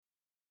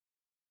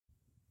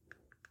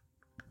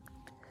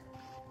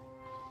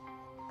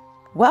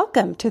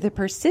Welcome to the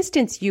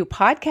Persistence U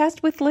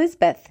podcast with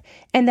Lisbeth,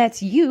 and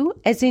that's you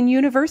as in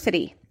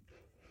university.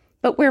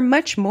 But we're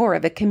much more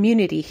of a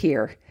community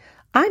here.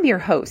 I'm your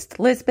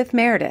host, Lisbeth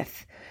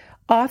Meredith,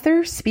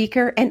 author,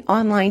 speaker, and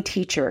online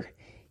teacher.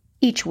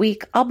 Each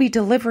week, I'll be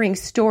delivering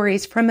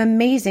stories from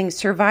amazing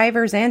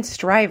survivors and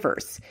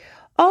strivers,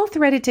 all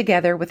threaded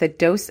together with a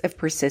dose of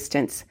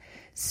persistence.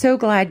 So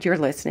glad you're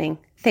listening.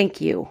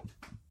 Thank you.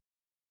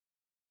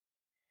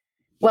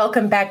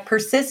 Welcome back,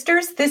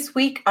 Persisters. This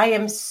week, I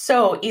am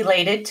so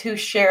elated to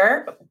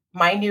share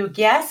my new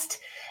guest.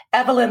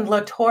 Evelyn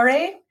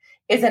LaTorre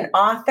is an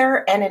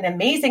author and an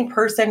amazing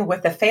person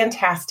with a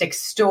fantastic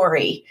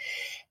story.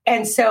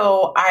 And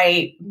so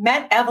I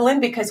met Evelyn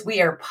because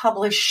we are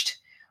published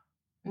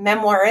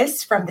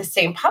memoirists from the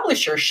same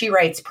publisher, She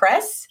Writes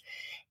Press,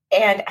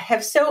 and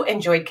have so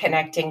enjoyed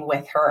connecting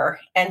with her.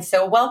 And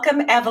so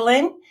welcome,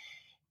 Evelyn.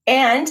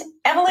 And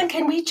Evelyn,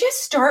 can we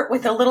just start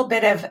with a little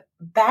bit of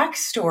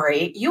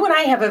backstory? You and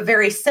I have a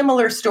very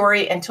similar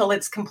story until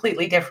it's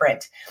completely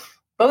different.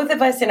 Both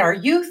of us in our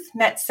youth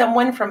met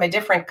someone from a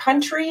different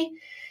country.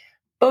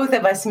 Both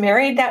of us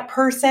married that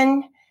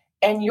person.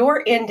 And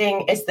your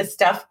ending is the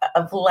stuff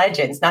of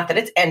legends. Not that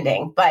it's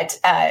ending, but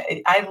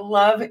I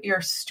love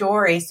your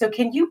story. So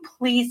can you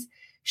please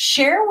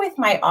share with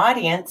my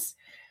audience,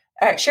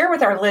 share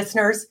with our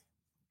listeners,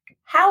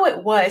 how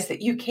it was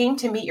that you came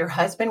to meet your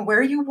husband,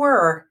 where you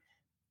were,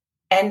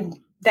 and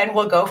then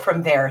we'll go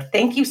from there.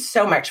 Thank you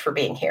so much for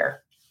being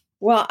here.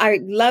 Well, I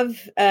love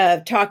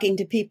talking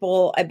to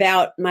people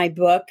about my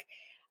book.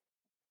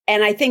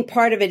 And I think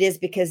part of it is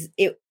because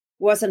it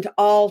wasn't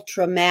all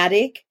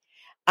traumatic.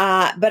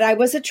 But I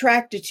was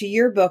attracted to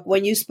your book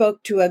when you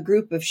spoke to a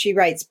group of She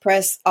Writes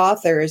Press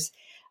authors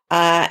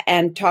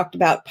and talked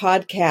about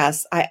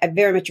podcasts. I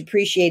very much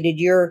appreciated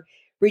your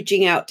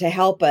reaching out to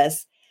help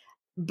us.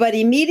 But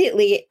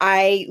immediately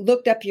I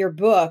looked up your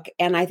book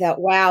and I thought,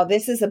 wow,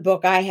 this is a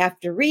book I have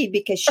to read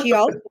because she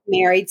also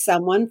married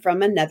someone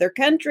from another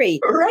country.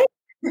 Right.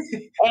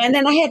 And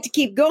then I had to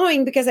keep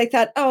going because I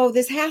thought, oh,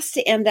 this has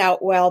to end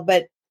out well.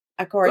 But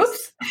of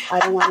course, I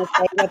don't want to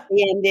say what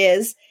the end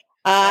is.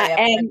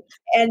 And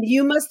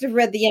you must have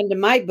read the end of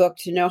my book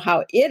to know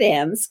how it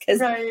ends,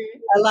 because a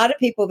lot of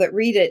people that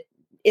read it,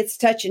 it's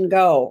touch and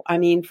go. I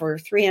mean, for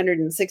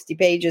 360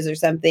 pages or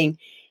something,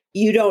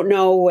 you don't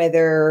know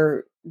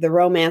whether the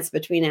romance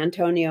between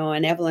Antonio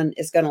and Evelyn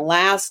is going to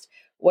last,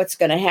 what's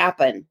going to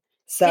happen.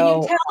 So,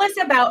 can you tell us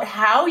about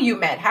how you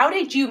met? How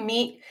did you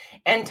meet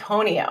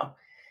Antonio?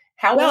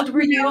 How old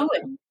were you?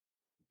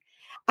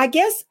 I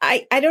guess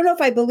I don't know if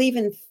I believe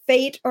in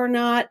fate or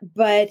not,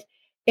 but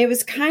it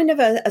was kind of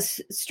a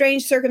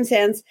strange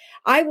circumstance.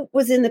 I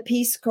was in the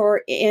Peace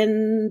Corps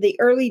in the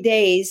early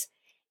days,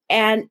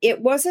 and it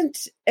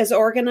wasn't as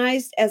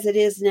organized as it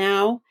is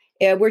now.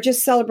 We're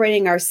just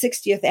celebrating our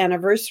 60th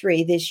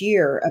anniversary this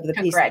year of the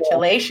Peace Corps.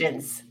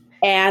 Congratulations.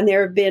 And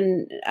there have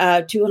been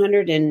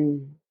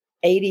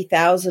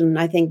 280,000,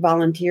 I think,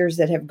 volunteers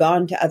that have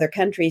gone to other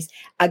countries.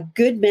 A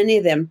good many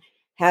of them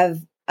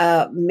have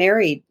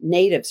married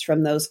natives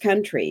from those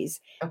countries.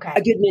 Okay.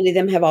 A good many of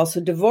them have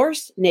also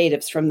divorced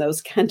natives from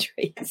those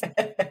countries.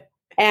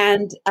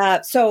 And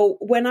so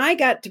when I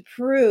got to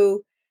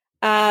Peru,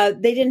 they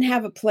didn't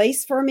have a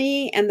place for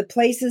me. And the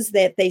places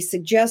that they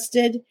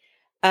suggested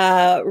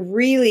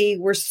really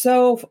were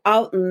so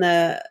out in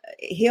the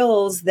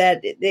hills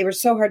that they were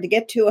so hard to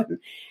get to.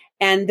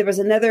 And there was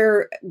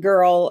another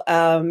girl,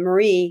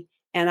 Marie,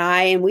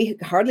 and we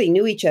hardly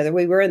knew each other.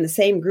 We were in the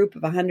same group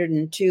of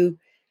 102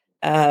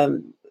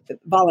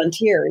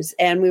 volunteers,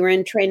 and we were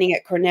in training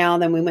at Cornell.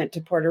 Then we went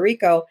to Puerto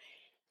Rico.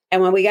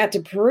 And when we got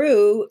to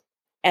Peru,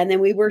 and then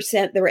we were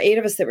sent, there were 8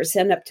 of us that were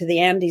sent up to the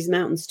Andes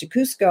Mountains to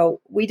Cusco,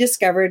 we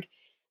discovered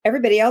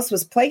everybody else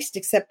was placed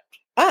except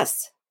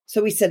us. So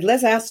we said,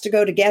 let's ask to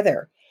go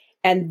together.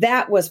 And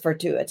that was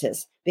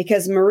fortuitous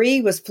because Marie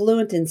was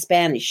fluent in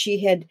Spanish.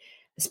 She had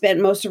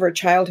spent most of her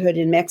childhood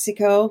in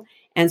Mexico,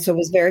 and so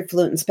was very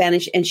fluent in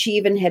Spanish. And she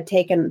even had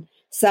taken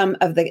some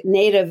of the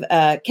native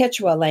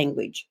Quechua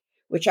language,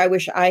 which I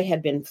wish I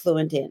had been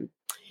fluent in.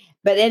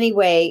 But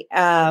anyway,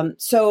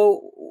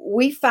 so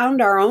we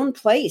found our own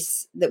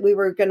place that we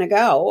were going to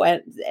go,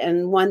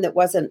 and one that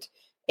wasn't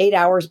 8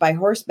 hours by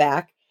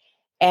horseback.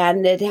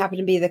 And it happened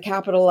to be the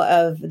capital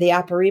of the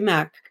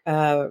Apurimac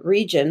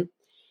region.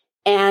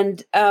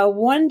 And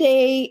one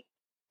day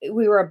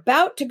we were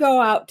about to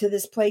go out to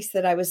this place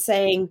that I was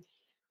saying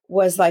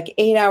was like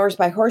 8 hours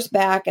by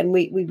horseback. And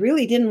we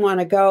really didn't want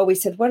to go. We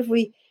said, what if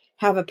we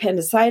have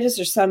appendicitis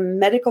or some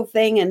medical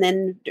thing? And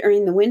then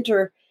during the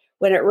winter,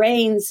 when it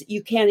rains,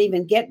 you can't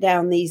even get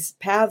down these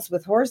paths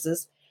with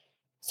horses.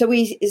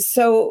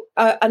 So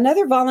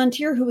another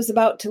volunteer who was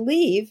about to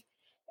leave,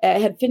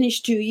 had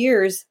finished 2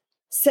 years,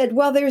 said,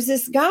 well, there's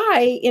this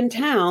guy in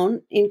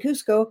town in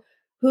Cusco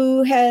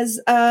who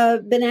has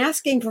been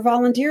asking for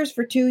volunteers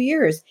for 2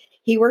 years.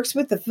 He works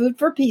with the Food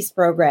for Peace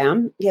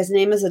program. His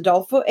name is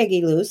Adolfo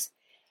Eguiluz,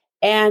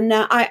 and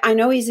I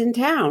know he's in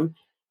town.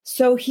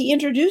 So he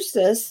introduced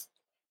us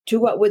to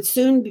what would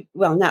soon,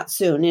 not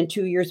soon, in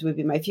 2 years would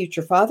be my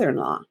future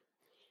father-in-law.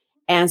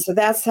 And so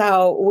that's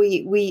how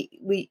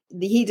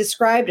he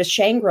described a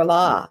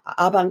Shangri-La.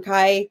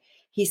 Abancay,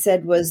 he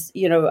said, was,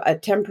 a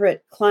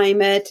temperate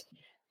climate,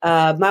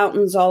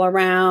 mountains all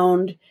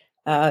around.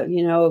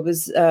 It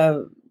was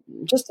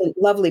just a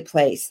lovely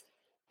place.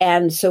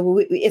 And so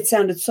it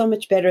sounded so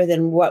much better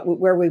than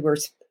where we were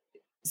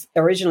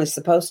originally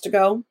supposed to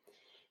go.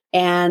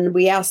 And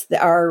we asked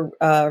our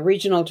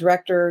regional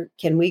director,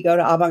 can we go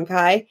to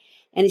Abancay?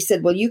 And he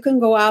said, well, you can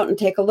go out and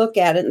take a look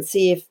at it and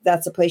see if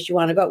that's a place you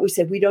want to go. We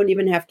said, we don't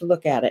even have to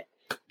look at it.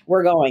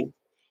 We're going.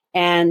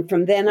 And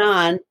from then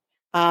on,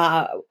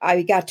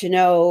 I got to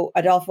know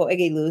Adolfo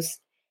Eguiluz.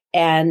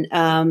 And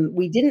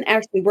we didn't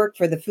actually work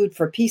for the Food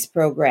for Peace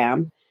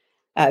program,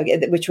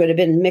 which would have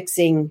been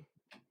mixing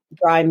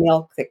dry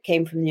milk that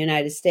came from the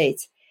United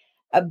States.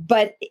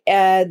 But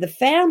the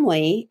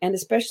family, and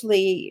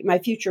especially my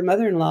future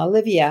mother-in-law,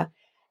 Olivia,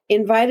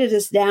 invited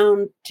us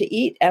down to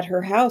eat at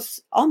her house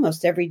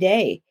almost every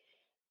day.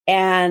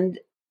 And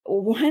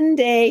one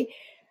day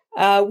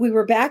we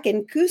were back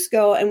in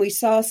Cusco and we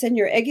saw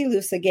Senor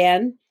Eguiluz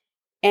again.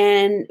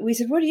 And we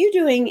said, what are you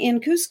doing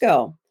in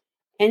Cusco?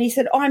 And he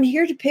said, oh, I'm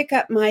here to pick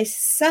up my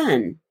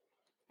son.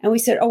 And we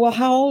said, oh, well,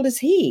 how old is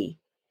he?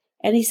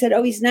 And he said,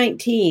 oh, he's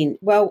 19.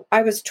 Well,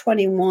 I was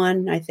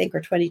 21, I think,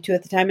 or 22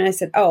 at the time. And I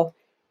said, oh,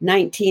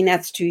 19,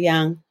 that's too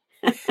young.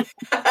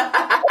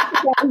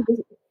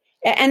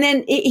 And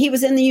then he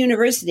was in the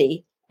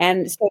university.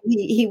 And so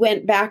he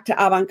went back to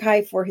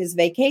Abancay for his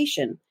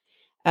vacation,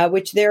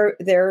 which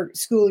their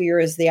school year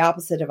is the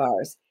opposite of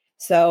ours.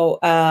 So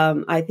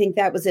I think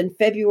that was in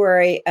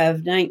February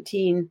of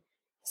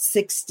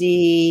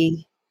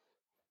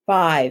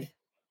 1965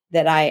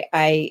 that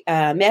I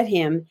met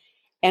him.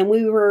 And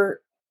we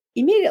were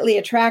immediately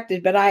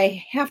attracted, but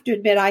I have to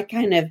admit, I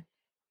kind of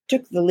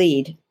took the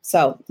lead.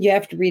 So you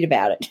have to read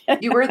about it.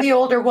 You were the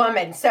older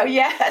woman. So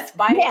yes,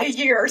 by a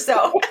year or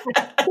so.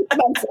 6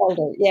 months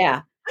older.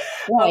 Yeah.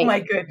 Right. Oh my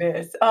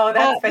goodness. Oh,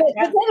 that's fantastic.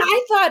 But then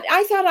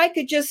I thought I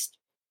could just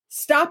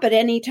stop at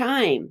any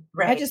time.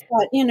 Right. I just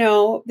thought,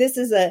 this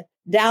is a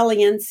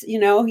dalliance,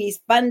 he's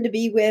fun to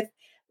be with,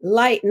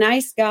 light,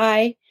 nice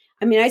guy.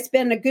 I mean, I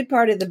spend a good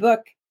part of the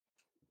book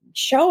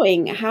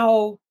showing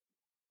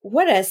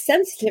what a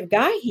sensitive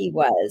guy he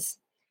was.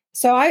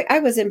 So I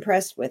was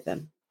impressed with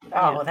him.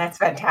 Oh, yeah. That's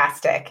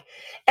fantastic.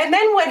 And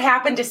then what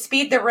happened to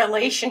speed the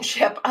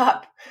relationship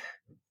up?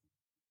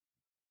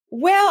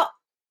 Well,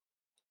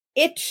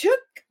 it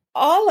took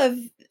all of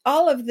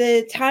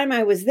the time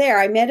I was there.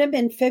 I met him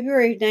in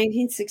February of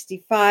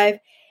 1965,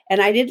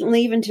 and I didn't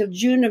leave until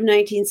June of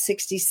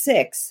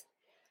 1966.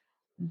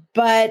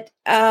 But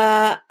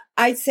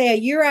I'd say a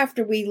year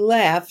after we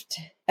left,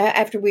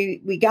 after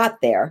we got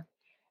there,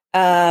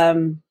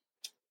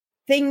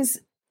 things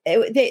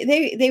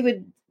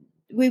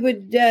we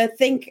would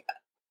think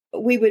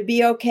we would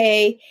be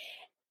okay.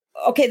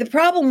 Okay, the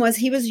problem was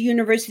he was a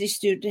university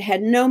student,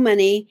 had no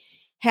money,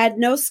 had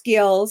no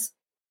skills,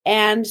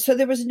 and so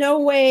there was no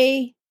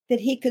way that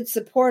he could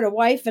support a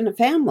wife and a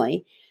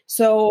family.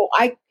 So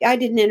I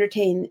didn't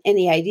entertain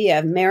any idea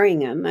of marrying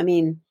him. I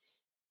mean,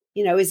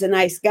 he's a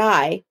nice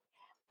guy.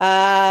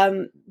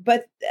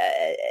 But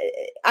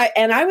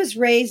I was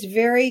raised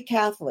very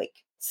Catholic.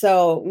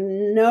 So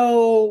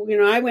no,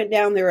 I went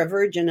down there a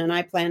virgin and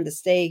I plan to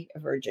stay a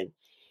virgin.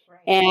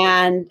 Right.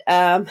 And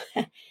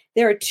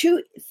there are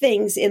two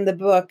things in the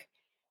book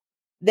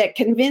that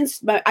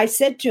convinced I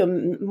said to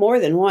him more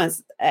than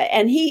once,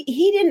 and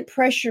he didn't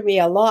pressure me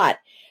a lot,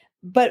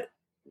 but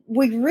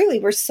we really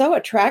were so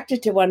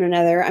attracted to one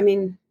another. I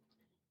mean,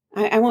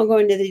 I won't go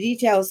into the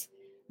details,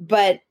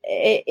 but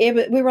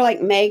we were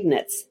like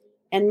magnets.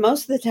 And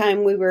most of the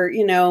time we were,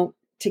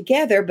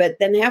 together, but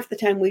then half the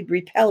time we'd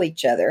repel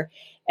each other.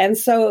 And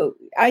so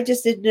I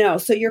just didn't know.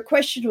 So your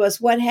question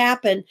was, what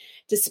happened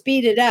to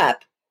speed it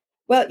up?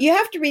 Well, you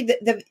have to read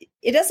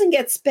it doesn't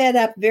get sped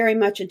up very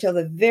much until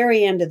the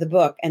very end of the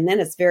book. And then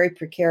it's very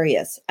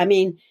precarious. I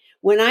mean,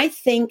 when I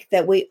think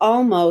that we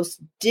almost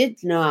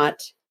did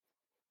not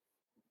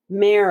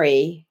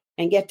marry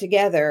and get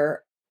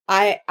together,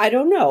 I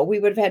don't know. We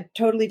would have had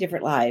totally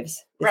different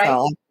lives. Right.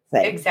 All I can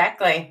say.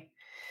 Exactly.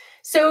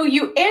 So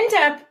you end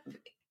up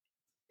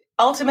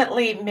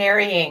ultimately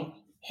marrying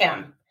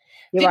him.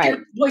 Right.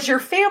 Was your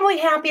family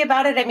happy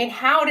about it? I mean,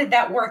 how did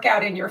that work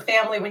out in your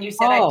family when you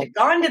said, I've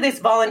gone to this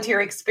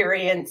volunteer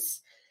experience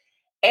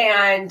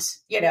and,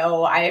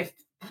 I've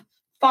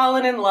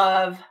fallen in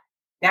love.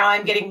 Now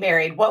I'm getting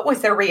married. What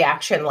was their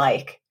reaction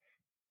like?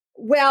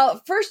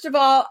 Well, first of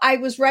all, I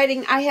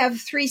have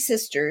 3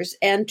 sisters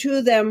and 2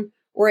 of them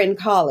were in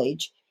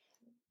college.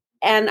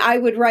 And I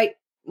would write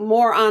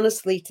more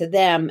honestly to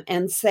them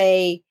and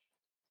say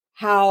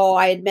how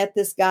I had met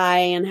this guy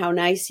and how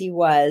nice he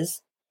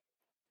was.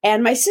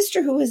 And my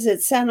sister, who was at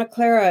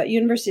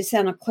University of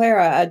Santa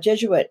Clara, a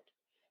Jesuit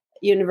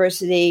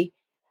university,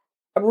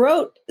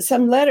 wrote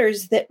some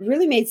letters that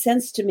really made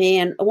sense to me.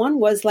 And one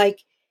was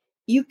like,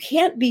 you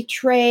can't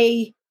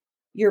betray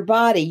your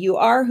body. You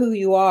are who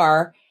you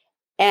are.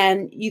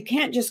 And you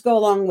can't just go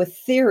along with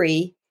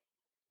theory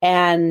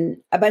and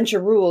a bunch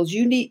of rules.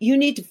 You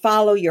need to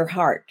follow your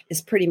heart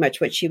is pretty much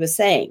what she was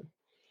saying.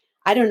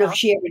 I don't know if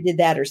she ever did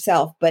that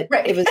herself, but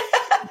it was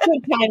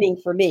good timing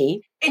for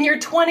me. In your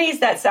 20s,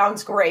 that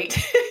sounds great.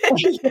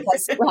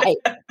 Yes, right.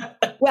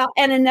 Well,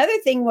 and another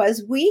thing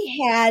was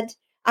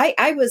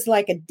I was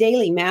like a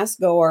daily mass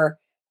goer.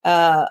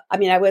 I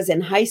was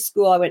in high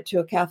school. I went to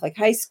a Catholic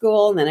high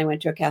school, and then I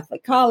went to a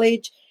Catholic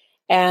college.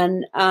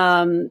 And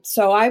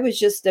so I was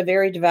just a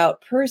very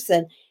devout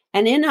person.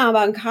 And in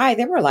Abancay,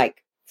 there were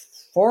like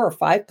 4 or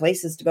 5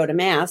 places to go to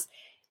mass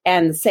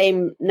and the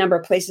same number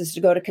of places to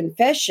go to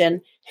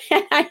confession.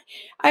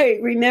 I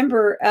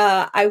remember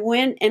I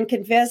went and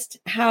confessed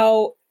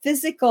how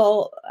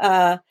physical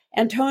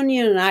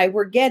Antonio and I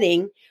were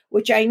getting,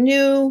 which I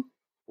knew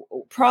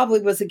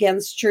probably was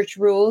against church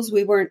rules.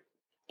 We weren't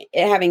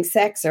having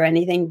sex or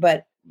anything,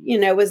 but,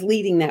 it was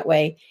leading that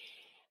way.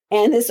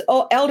 And this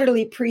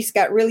elderly priest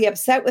got really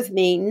upset with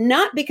me,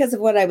 not because of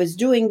what I was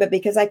doing, but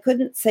because I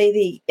couldn't say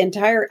the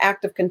entire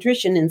act of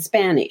contrition in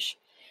Spanish.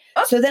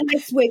 Oh. So then I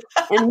switched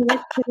and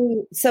went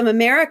to some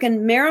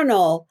American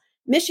Maryknoll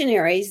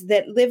missionaries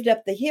that lived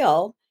up the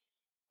hill,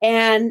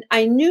 and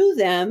I knew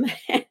them.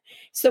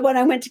 So when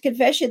I went to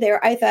confession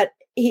there, I thought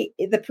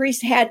the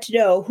priest had to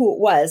know who it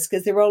was,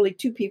 because there were only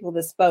 2 people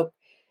that spoke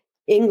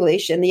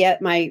English, and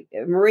yet my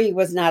Marie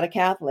was not a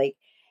Catholic.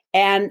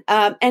 And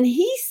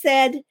he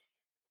said,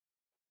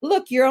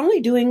 look, you're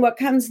only doing what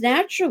comes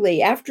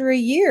naturally. After a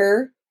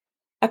year,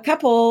 a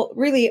couple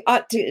really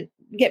ought to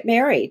get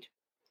married.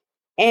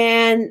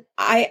 And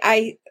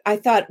I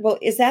thought, well,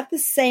 is that the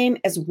same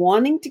as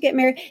wanting to get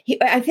married?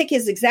 I think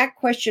his exact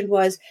question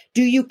was,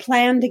 do you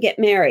plan to get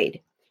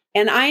married?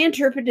 And I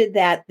interpreted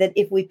that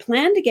if we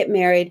plan to get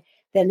married,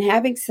 then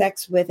having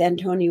sex with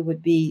Antonio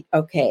would be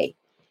okay.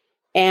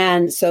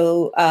 And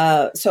so,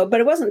 but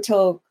it wasn't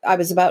until I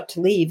was about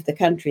to leave the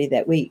country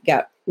that we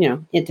got,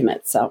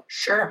 intimate. So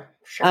Sure.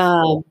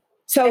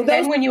 So and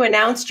then when you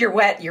announced your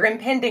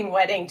impending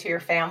wedding to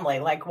your family,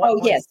 like what? Oh,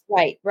 yes,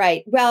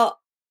 right. Well,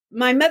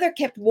 my mother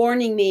kept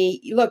warning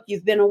me, look,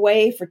 you've been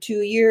away for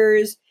 2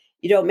 years.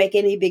 You don't make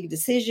any big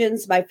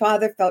decisions. My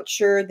father felt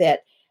sure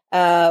that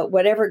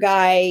whatever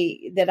guy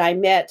that I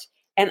met,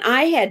 and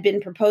I had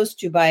been proposed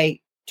to by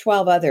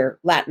 12 other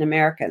Latin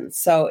Americans.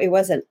 So it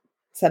wasn't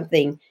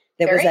something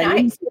that Very was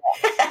unusual.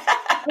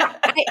 Nice.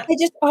 I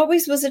just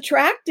always was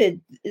attracted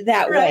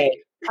that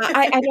way.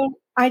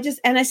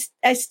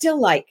 I still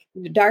like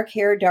dark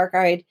hair, dark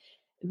eyed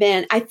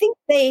men. I think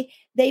they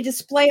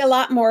display a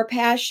lot more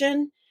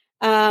passion.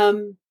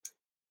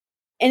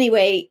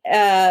 Anyway,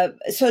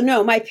 so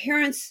no, my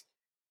parents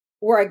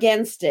were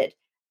against it,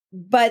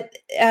 but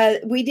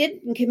we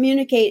didn't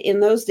communicate in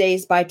those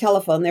days by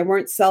telephone. There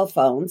weren't cell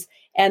phones,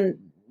 and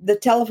the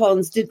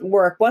telephones didn't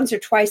work. Once or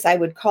twice I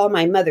would call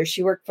my mother.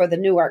 She worked for the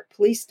Newark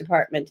Police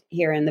Department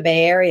here in the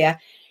Bay Area.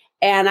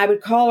 And I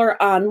would call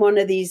her on one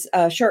of these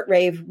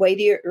shortwave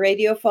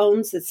radio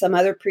phones that some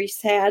other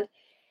priests had.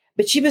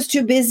 But she was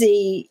too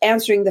busy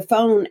answering the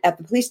phone at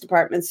the police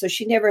department, so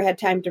she never had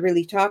time to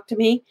really talk to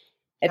me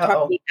and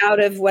talk me out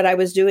of what I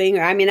was doing.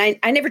 I mean,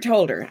 I never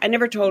told her. I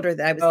never told her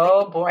that I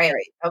was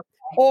married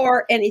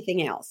or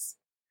anything else.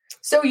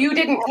 So you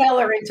didn't tell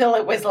her until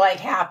it was like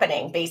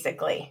happening,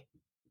 basically.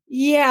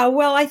 Yeah,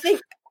 well, I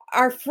think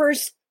our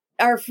first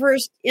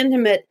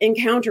intimate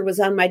encounter was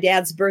on my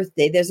dad's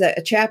birthday. There's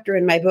a chapter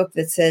in my book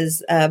that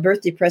says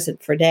birthday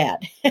present for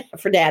dad,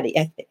 for daddy,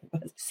 I think it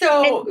was.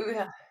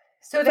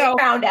 So they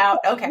found out.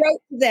 Okay. I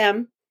wrote to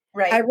them.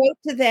 Right. I wrote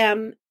to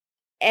them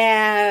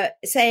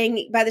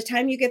saying, by the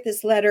time you get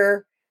this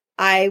letter,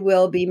 I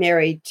will be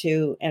married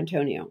to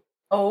Antonio.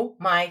 Oh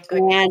my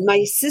goodness. And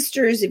my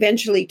sisters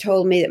eventually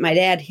told me that my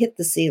dad hit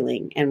the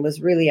ceiling and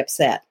was really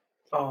upset.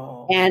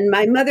 Oh. And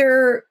my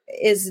mother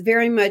is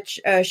very much,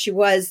 she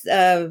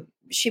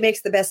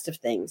makes the best of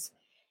things.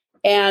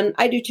 And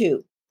I do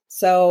too.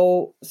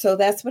 So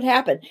that's what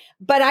happened.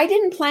 But I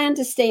didn't plan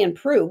to stay in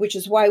Peru, which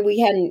is why we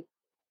hadn't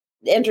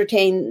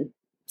entertained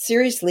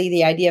seriously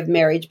the idea of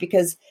marriage,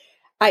 because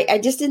I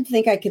just didn't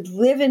think I could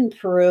live in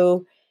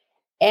Peru.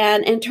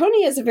 And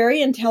Antonio is a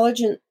very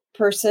intelligent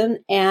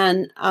person.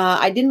 And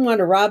I didn't want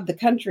to rob the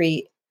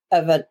country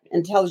of an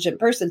intelligent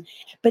person,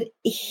 but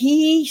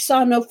he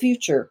saw no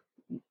future.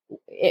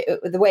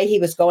 The way he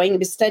was going, he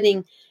was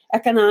studying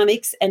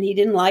economics, and he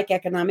didn't like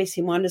economics.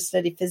 He wanted to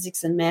study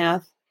physics and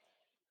math.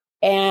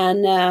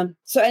 And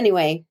so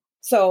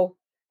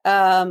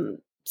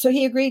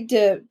he agreed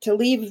to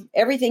leave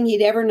everything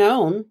he'd ever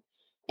known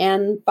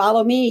and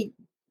follow me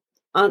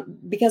on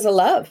because of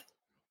love.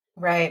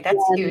 Right.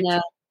 That's huge.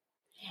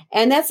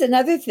 And that's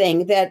another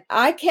thing that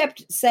I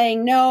kept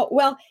saying no.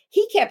 Well,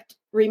 he kept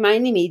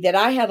reminding me that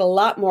I had a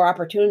lot more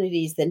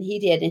opportunities than he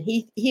did. And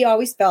he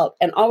always felt,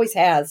 and always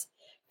has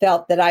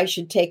felt, that I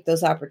should take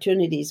those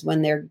opportunities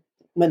when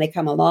they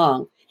come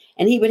along.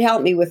 And he would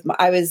help me with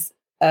I was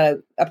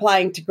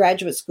applying to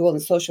graduate school in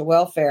social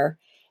welfare,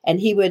 and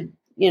he would,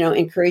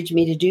 encourage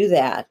me to do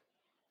that.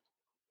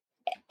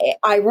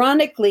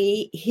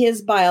 Ironically,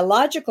 his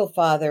biological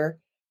father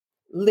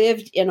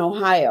lived in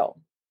Ohio.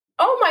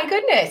 Oh my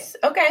goodness.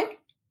 Okay.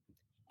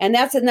 And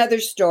that's another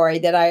story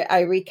that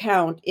I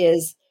recount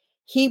is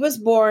he was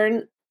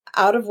born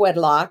out of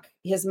wedlock.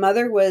 His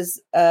mother was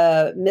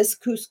Miss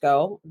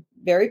Cusco,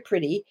 very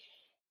pretty.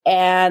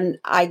 And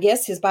I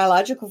guess his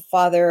biological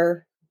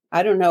father,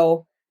 I don't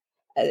know,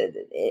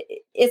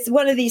 it's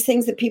one of these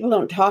things that people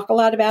don't talk a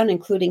lot about,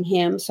 including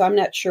him. So I'm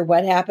not sure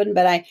what happened,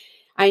 but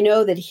I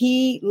know that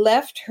he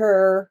left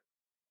her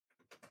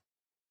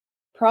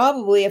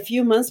probably a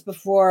few months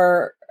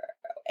before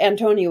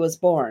Antonio was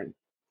born.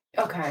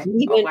 Okay.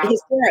 Wow.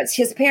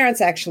 His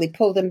parents actually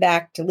pulled him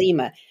back to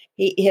Lima.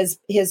 His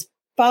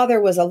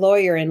father was a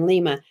lawyer in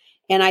Lima,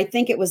 and I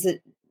think it was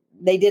that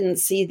they didn't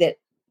see that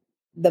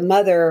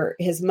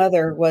his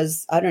mother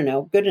was, I don't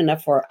know, good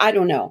enough for, I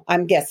don't know.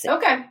 I'm guessing.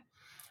 Okay.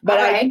 But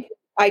right.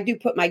 I do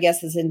put my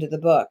guesses into the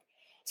book.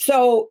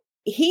 So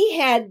he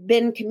had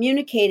been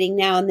communicating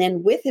now and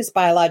then with his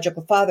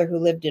biological father who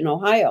lived in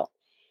Ohio.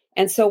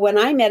 And so when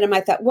I met him,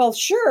 I thought, well,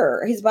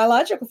 sure, his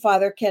biological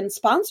father can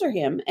sponsor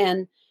him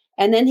and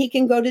then he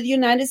can go to the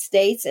United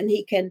States and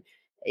he can,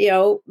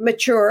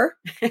 mature,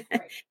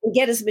 and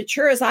get as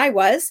mature as I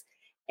was.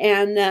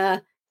 And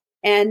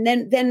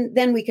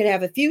then we could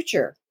have a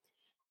future.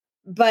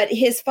 But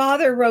his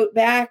father wrote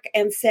back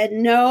and said,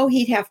 no,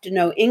 he'd have to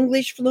know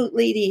English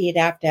fluently. He'd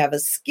have to have a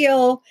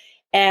skill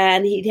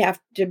and he'd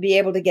have to be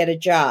able to get a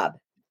job.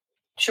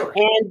 Sure.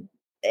 And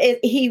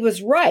he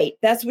was right.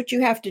 That's what you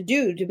have to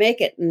do to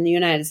make it in the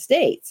United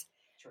States.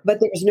 Sure.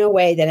 But there was no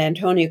way that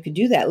Antonio could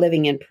do that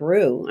living in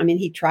Peru. I mean,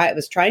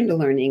 was trying to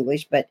learn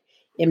English, but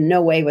in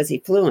no way was he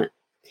fluent.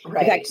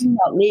 Right. In fact, he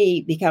helped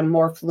me become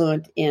more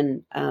fluent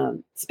in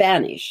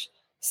Spanish.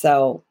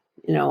 So,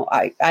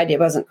 I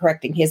wasn't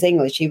correcting his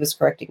English. He was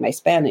correcting my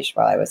Spanish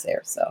while I was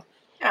there. So,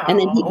 and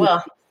then he did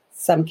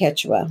some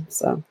Quechua.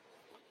 So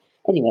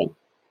anyway.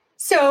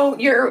 So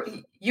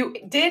you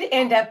did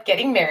end up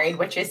getting married,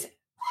 which is,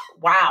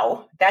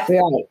 wow. That's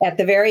right at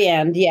the very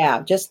end.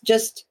 Yeah.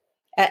 Just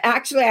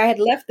actually I had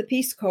left the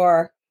Peace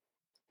Corps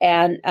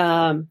and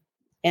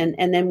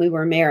then we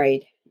were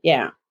married.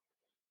 Yeah.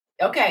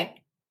 Okay.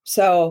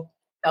 So,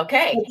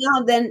 okay.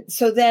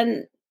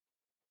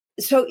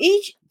 So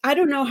I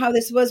don't know how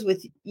this was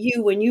with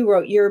you when you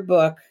wrote your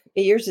book.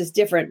 Yours is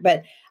different,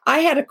 but I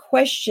had a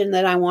question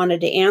that I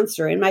wanted to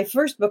answer. In my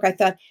first book, I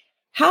thought,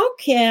 how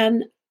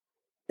can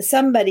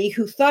somebody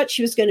who thought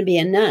she was going to be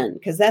a nun,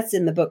 because that's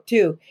in the book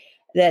too,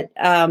 that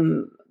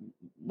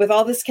with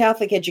all this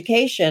Catholic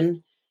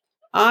education,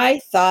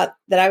 I thought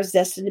that I was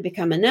destined to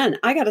become a nun.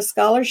 I got a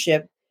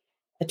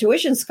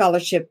tuition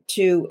scholarship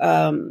to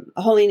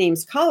Holy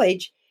Names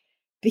College,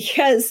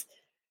 because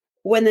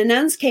when the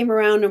nuns came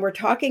around and were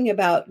talking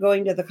about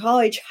going to the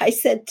college, I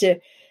said to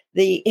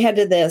the head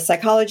of the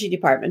psychology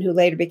department, who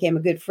later became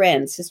a good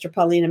friend, Sister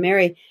Paulina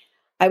Mary,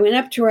 I went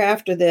up to her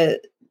after the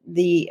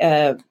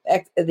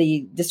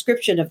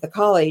description of the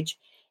college,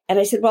 and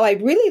I said, well,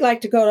 I'd really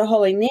like to go to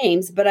Holy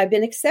Names, but I've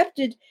been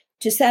accepted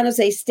to San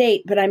Jose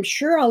State, but I'm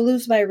sure I'll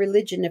lose my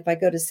religion if I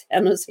go to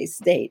San Jose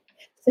State.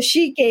 So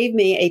she gave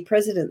me a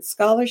president's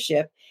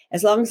scholarship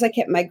as long as I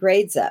kept my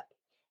grades up.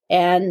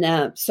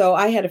 And so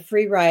I had a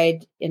free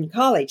ride in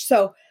college.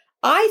 So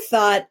I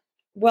thought,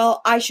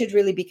 well, I should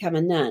really become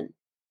a nun.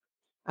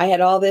 I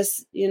had all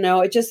this,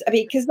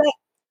 because that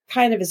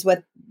kind of is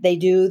what they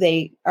do.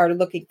 They are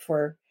looking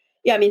for,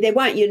 they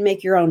want you to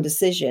make your own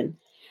decision.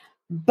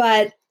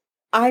 But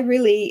I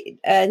really,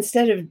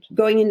 instead of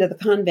going into the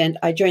convent,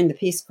 I joined the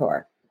Peace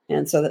Corps.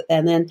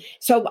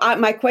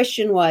 My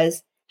question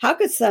was, how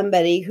could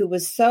somebody who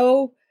was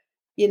so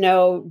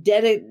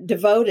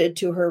devoted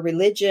to her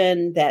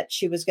religion that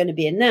she was going to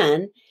be a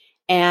nun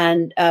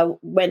and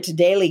went to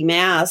daily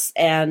mass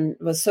and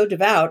was so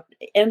devout,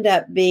 end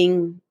up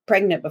being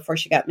pregnant before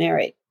she got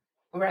married?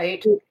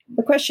 Right.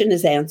 The question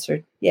is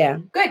answered. Yeah.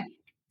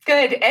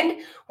 Good. And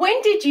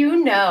when did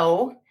you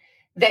know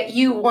that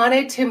you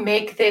wanted to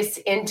make this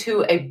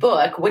into a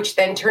book, which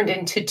then turned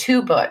into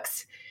 2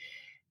 books?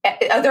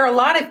 There are a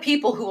lot of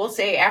people who will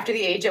say after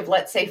the age of,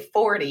 let's say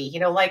 40,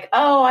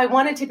 oh, I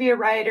wanted to be a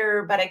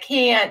writer, but I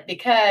can't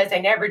because I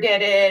never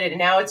did it. And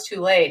now it's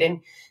too late.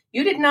 And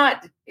you did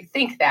not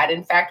think that.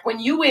 In fact, when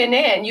you went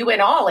in, you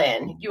went all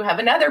in. You have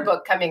another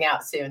book coming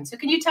out soon. So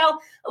can you tell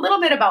a little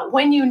bit about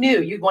when you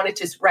knew you wanted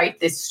to write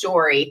this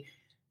story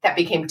that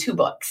became 2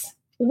 books?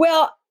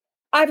 Well,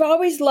 I've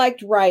always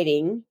liked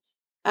writing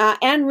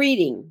and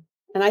reading.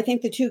 And I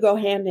think the two go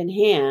hand in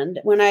hand.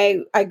 When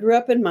I grew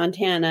up in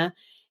Montana,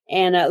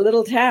 and a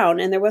little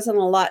town, and there wasn't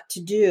a lot to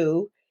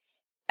do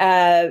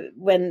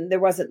when there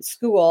wasn't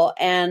school.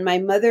 And my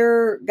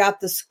mother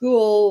got the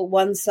school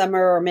one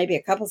summer, or maybe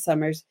a couple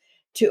summers,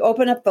 to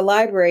open up the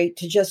library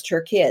to just her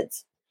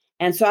kids.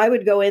 And so I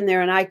would go in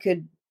there and I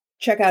could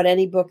check out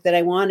any book that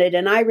I wanted.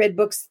 And I read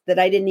books that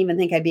I didn't even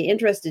think I'd be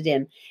interested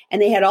in.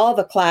 And they had all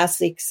the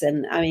classics.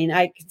 And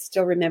I can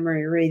still remember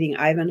reading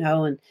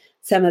Ivanhoe and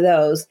some of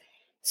those.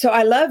 So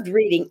I loved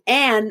reading.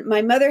 And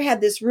my mother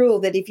had this rule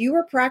that if you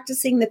were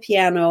practicing the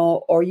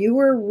piano or you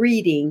were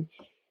reading,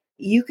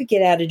 you could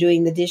get out of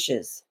doing the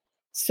dishes.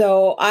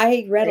 So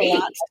I read a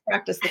lot to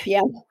practice the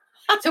piano.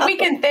 So we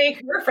can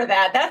thank her for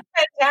that. That's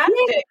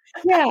fantastic.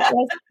 Yeah,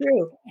 that's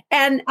true.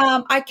 And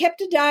I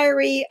kept a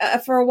diary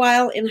for a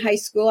while in high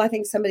school. I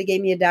think somebody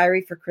gave me a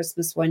diary for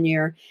Christmas one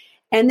year.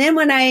 And then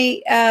when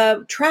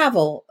I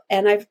travel,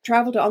 and I've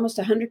traveled to almost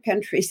 100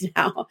 countries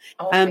now,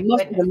 Oh my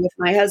most of goodness. them with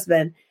my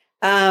husband,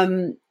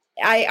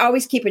 I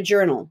always keep a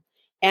journal.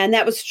 And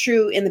that was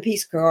true in the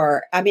Peace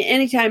Corps. I mean,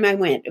 anytime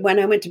when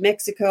I went to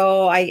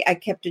Mexico, I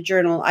kept a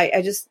journal.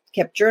 I just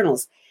kept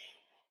journals.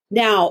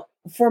 Now,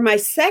 for my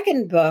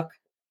second book,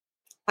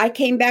 I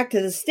came back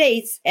to the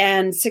States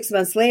and 6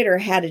 months later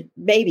had a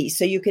baby.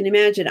 So you can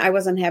imagine I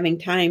wasn't having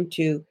time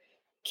to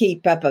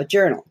keep up a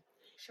journal.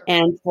 Sure.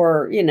 And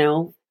for,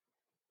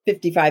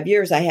 55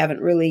 years, I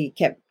haven't really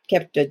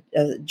kept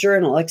a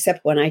journal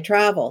except when I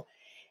travel.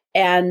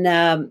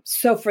 And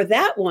so for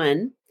that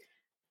one,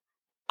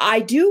 I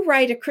do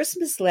write a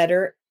Christmas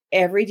letter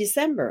every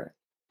December,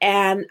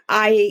 and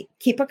I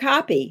keep a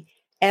copy.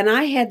 And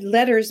I had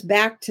letters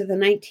back to the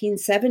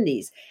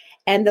 1970s.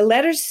 And the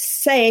letters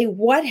say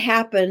what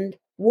happened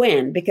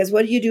when, because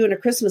what do you do in a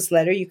Christmas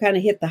letter? You kind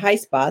of hit the high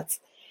spots.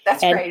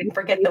 That's and right. And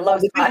forget the low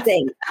spots.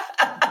 The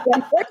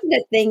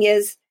unfortunate thing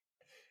is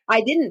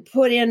I didn't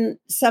put in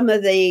some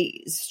of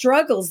the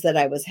struggles that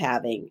I was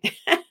having.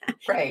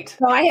 Right.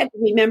 So I had to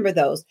remember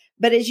those.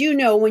 But as you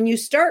know, when you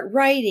start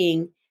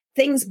writing,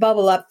 things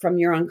bubble up from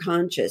your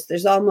unconscious.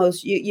 There's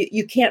almost,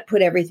 you can't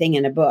put everything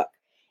in a book,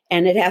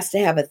 and it has to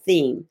have a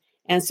theme.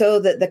 And so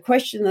the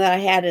question that I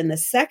had in the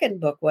second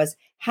book was,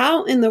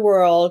 how in the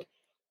world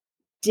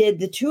did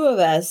the two of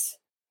us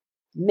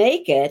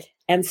make it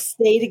and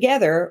stay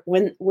together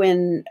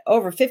when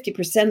over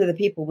 50% of the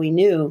people we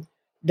knew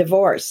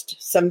divorced,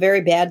 some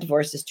very bad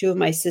divorces, two of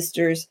my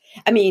sisters.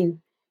 I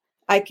mean,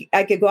 I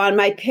could go on.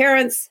 My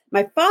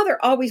father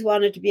always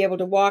wanted to be able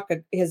to walk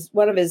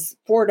one of his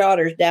four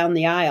daughters down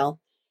the aisle.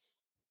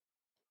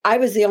 I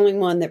was the only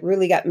one that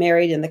really got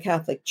married in the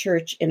Catholic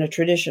Church in a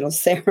traditional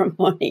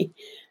ceremony.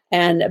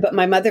 But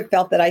my mother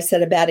felt that I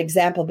set a bad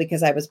example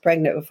because I was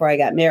pregnant before I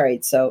got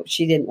married. So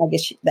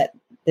that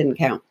didn't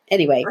count.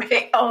 Anyway.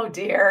 Right. Oh,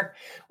 dear.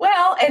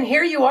 Well, and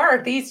here you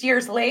are these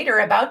years later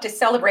about to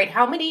celebrate.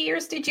 How many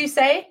years did you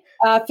say?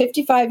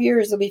 55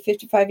 years. It'll be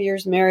 55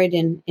 years married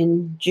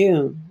in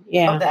June.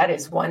 Yeah. Oh, that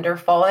is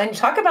wonderful. And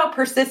talk about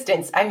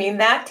persistence. I mean,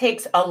 that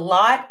takes a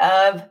lot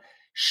of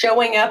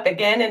showing up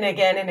again and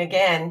again and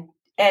again.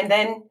 And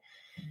then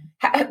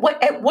at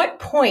what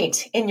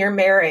point in your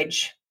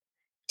marriage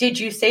did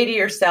you say to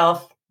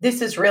yourself,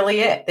 this is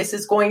really it? This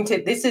is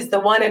the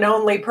one and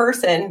only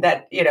person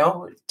that,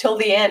 till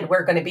the end,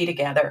 we're going to be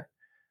together.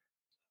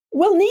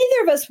 Well,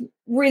 neither of us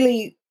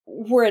really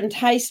were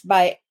enticed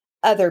by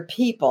other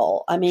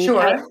people. I mean, sure.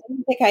 I don't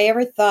think I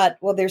ever thought,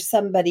 well, there's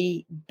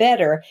somebody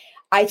better.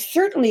 I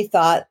certainly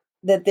thought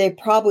that there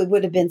probably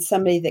would have been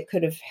somebody that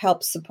could have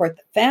helped support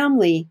the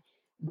family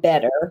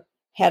better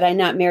had I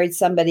not married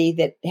somebody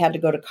that had to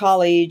go to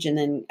college and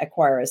then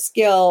acquire a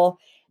skill.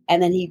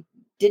 And then he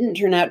didn't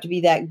turn out to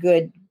be that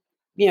good,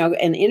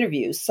 in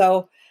interviews.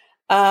 So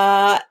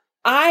that's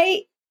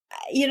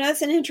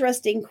an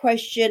interesting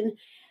question.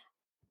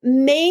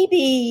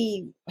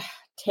 Maybe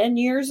 10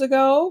 years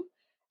ago.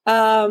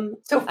 So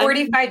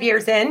 45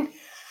 years in.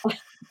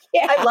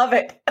 Yeah, I love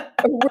it.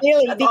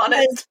 Really,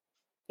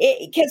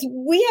 because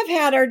we have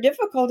had our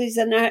difficulties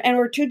and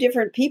we're two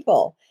different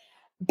people.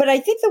 But I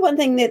think the one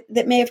thing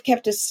that may have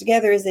kept us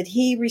together is that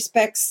he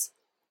respects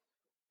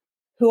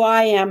who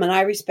I am and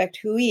I respect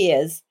who he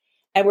is.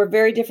 And we're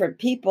very different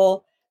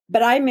people.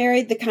 But I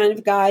married the kind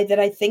of guy that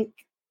I think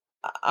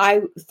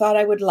I thought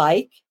I would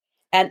like.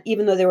 And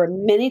even though there were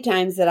many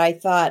times that I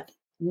thought,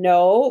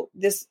 no,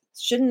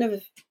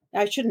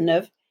 I shouldn't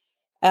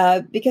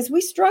have, because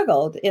we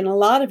struggled in a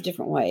lot of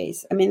different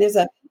ways. I mean, there's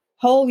a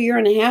whole year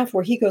and a half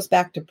where he goes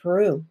back to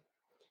Peru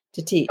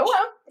to teach.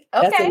 Oh,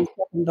 well, okay. That's in the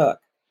second book.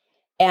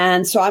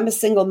 And so I'm a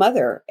single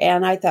mother.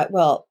 And I thought,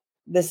 well,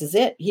 this is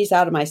it. He's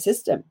out of my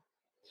system.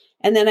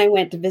 And then I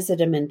went to visit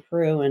him in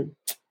Peru and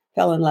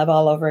fell in love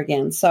all over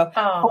again. So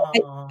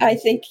I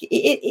think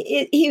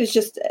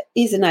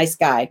he's a nice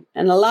guy.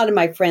 And a lot of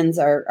my friends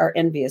are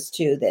envious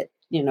too, that,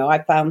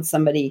 I found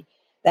somebody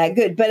that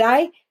good, but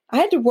I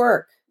had to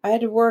work. I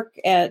had to work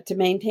to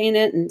maintain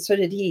it. And so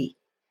did he.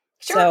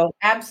 Sure. So,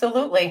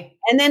 absolutely.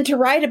 And then to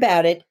write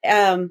about it,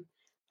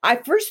 I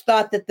first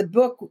thought that the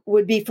book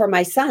would be for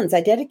my sons.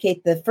 I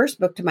dedicate the first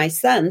book to my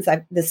sons.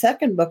 The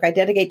second book I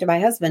dedicate to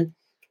my husband.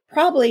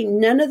 Probably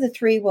none of the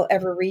three will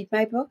ever read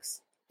my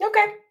books.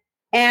 Okay.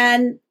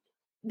 And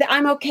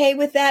I'm okay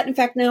with that. In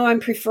fact, now I'm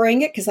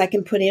preferring it because I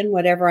can put in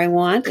whatever I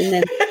want. And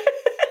then,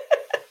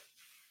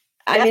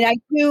 I mean,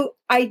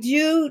 I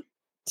do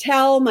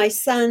tell my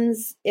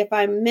sons if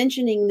I'm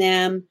mentioning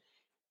them,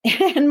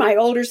 and my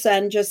older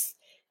son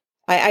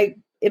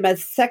in my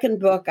second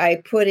book, I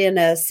put in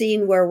a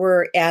scene where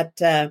we're at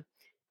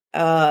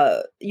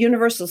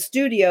Universal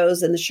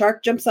Studios and the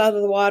shark jumps out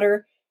of the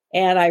water.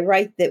 And I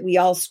write that we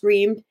all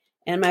screamed.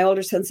 And my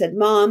older son said,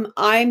 Mom,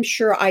 I'm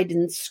sure I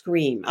didn't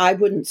scream. I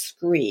wouldn't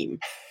scream.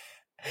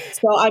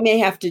 So I may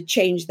have to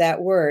change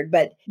that word,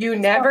 but you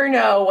never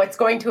know what's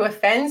going to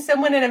offend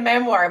someone in a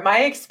memoir. My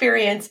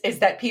experience is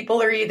that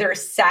people are either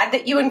sad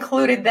that you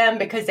included them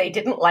because they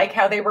didn't like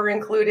how they were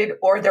included,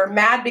 or they're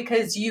mad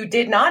because you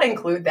did not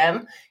include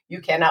them.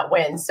 You cannot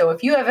win. So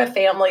if you have a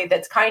family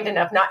that's kind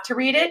enough not to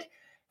read it,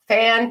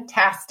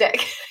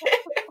 fantastic.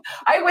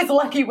 I was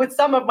lucky with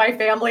some of my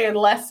family and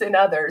less than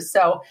others.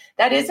 So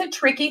that is a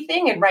tricky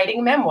thing in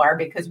writing memoir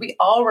because we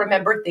all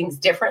remember things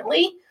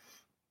differently.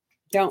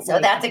 So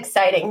that's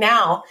exciting.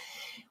 Now,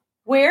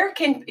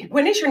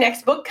 when is your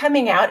next book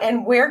coming out,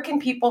 and where can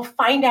people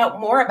find out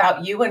more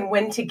about you and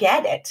when to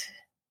get it?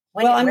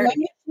 I'm going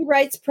to She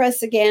Writes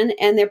Press again,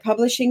 and they're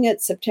publishing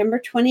it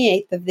September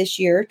 28th of this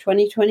year,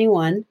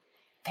 2021.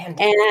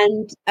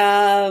 Fantastic.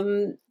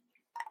 And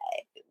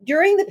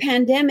during the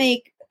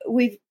pandemic,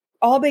 we've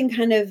all been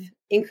kind of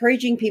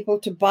encouraging people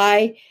to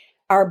buy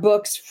our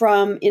books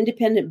from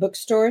independent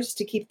bookstores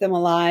to keep them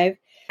alive.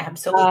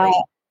 Absolutely.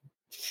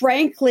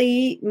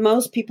 Frankly,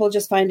 most people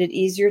just find it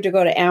easier to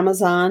go to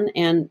Amazon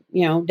and,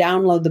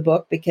 download the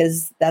book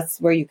because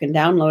that's where you can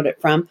download it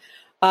from.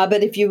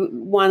 But if you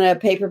want a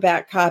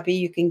paperback copy,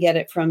 you can get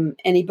it from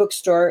any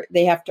bookstore.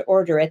 They have to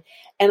order it.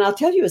 And I'll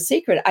tell you a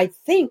secret. I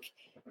think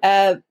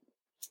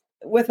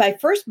with my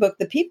first book,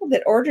 the people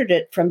that ordered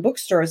it from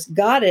bookstores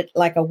got it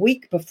like a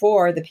week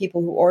before the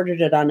people who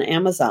ordered it on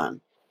Amazon.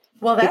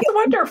 Well, that's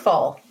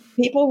wonderful.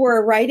 People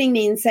were writing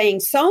me and saying,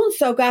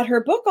 so-and-so got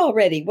her book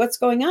already. What's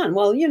going on?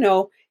 Well, you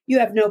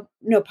have no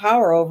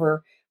power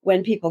over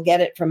when people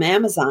get it from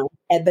Amazon,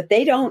 but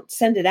they don't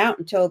send it out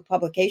until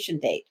publication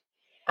date.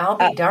 I'll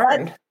be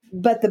darned.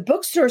 But the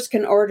bookstores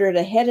can order it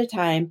ahead of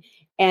time,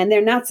 and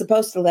they're not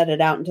supposed to let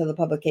it out until the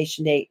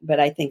publication date, but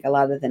I think a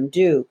lot of them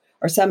do,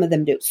 or some of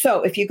them do.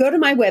 So if you go to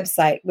my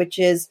website, which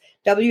is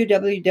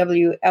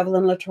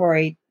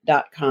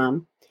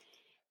www.evelynlatorre.com,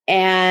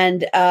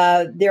 and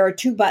there are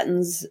two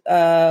buttons.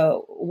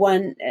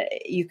 One,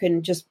 you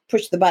can just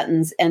push the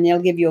buttons and they'll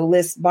give you a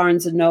list: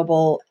 Barnes &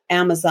 Noble,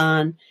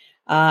 Amazon,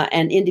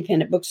 and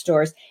independent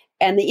bookstores.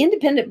 And the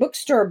independent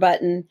bookstore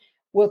button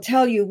will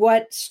tell you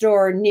what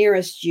store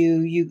nearest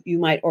you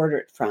might order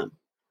it from.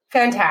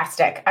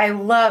 Fantastic. I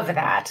love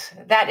that.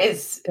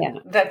 That's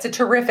a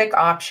terrific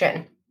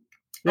option.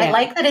 Yeah. I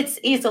like that it's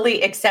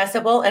easily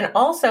accessible. And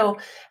also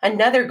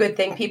another good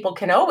thing people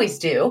can always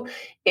do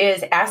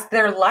is ask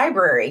their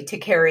library to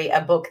carry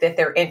a book that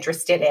they're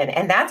interested in.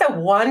 And that's a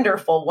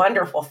wonderful,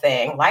 wonderful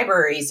thing.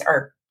 Libraries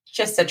are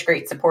just such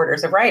great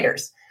supporters of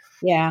writers.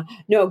 Yeah,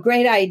 no,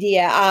 great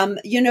idea.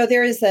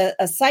 There is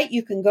a site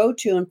you can go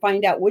to and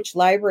find out which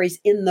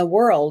libraries in the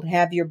world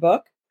have your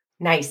book.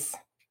 Nice.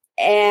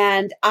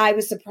 And I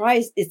was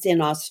surprised. It's in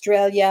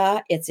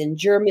Australia. It's in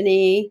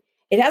Germany.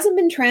 It hasn't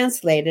been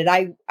translated.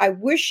 I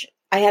wish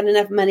I had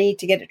enough money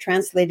to get it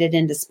translated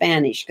into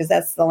Spanish, because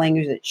that's the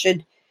language it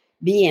should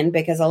be in,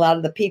 because a lot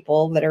of the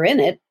people that are in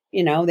it,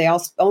 they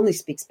all only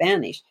speak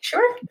Spanish.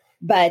 Sure.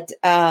 But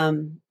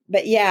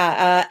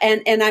yeah,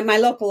 and my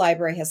local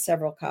library has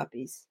several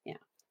copies. Yeah.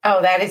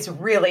 Oh, that is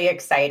really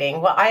exciting.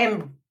 Well, I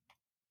am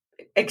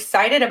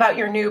excited about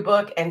your new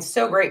book and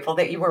so grateful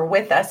that you were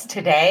with us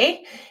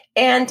today.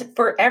 And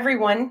for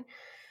everyone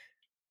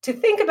to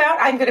think about,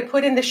 I'm going to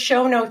put in the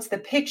show notes the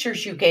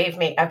pictures you gave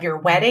me of your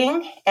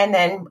wedding and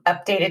then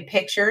updated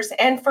pictures.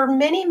 And for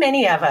many,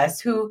 many of us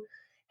who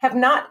have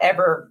not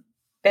ever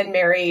been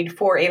married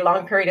for a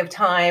long period of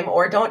time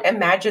or don't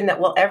imagine that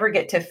we'll ever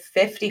get to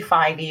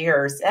 55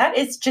 years, that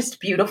is just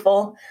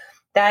beautiful.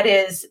 That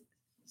is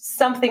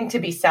something to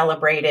be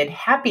celebrated.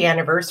 Happy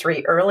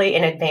anniversary early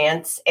in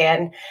advance.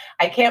 And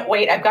I can't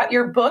wait. I've got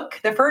your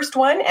book, the first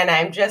one, and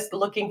I'm just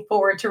looking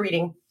forward to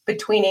reading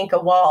Between Inca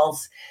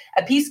Walls,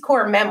 a Peace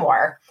Corps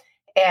memoir,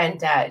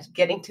 and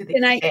getting to the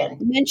end. Can I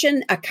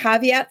mention a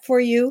caveat for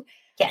you?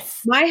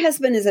 Yes. My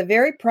husband is a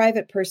very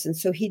private person,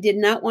 so he did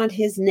not want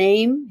his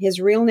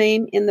real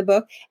name in the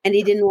book, and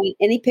he didn't want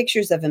any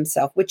pictures of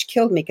himself, which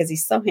killed me because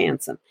he's so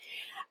handsome.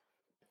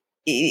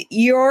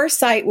 Your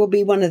site will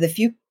be one of the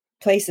few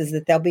places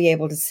that they'll be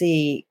able to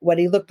see what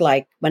he looked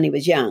like when he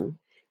was young.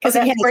 Because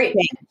that's great.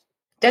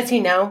 Does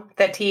he know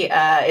that he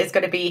is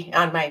going to be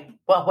on my?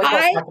 Well,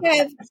 I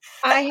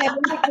have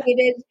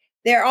indicated.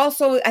 There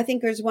also, I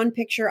think there's one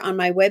picture on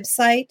my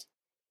website,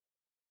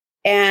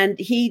 and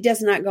he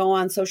does not go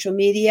on social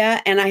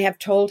media. And I have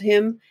told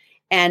him,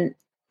 and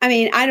I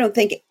mean, I don't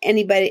think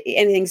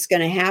anything's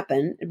going to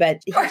happen,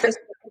 but he's just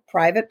a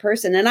private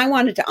person, and I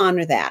wanted to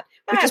honor that.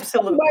 Which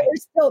Absolutely. Is why we're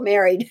still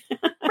married.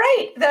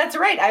 Right. That's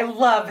right. I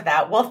love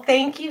that. Well,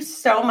 thank you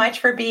so much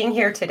for being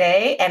here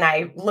today. And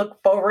I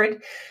look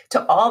forward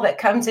to all that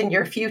comes in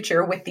your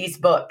future with these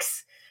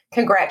books.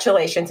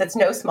 Congratulations. It's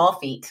no small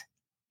feat.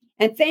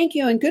 And thank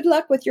you. And good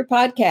luck with your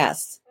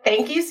podcast.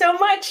 Thank you so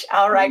much.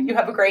 All right. You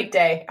have a great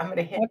day. I'm going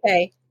to hit.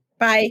 Okay.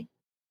 Bye.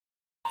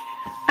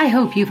 I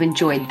hope you've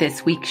enjoyed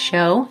this week's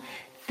show.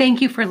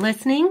 Thank you for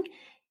listening.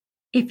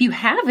 If you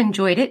have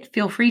enjoyed it,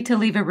 feel free to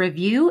leave a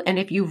review. And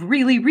if you've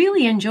really,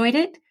 really enjoyed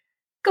it,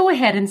 go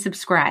ahead and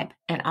subscribe.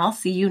 And I'll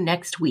see you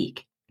next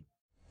week.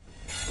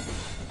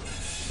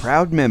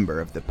 Proud member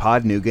of the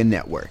Podnuga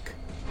Network.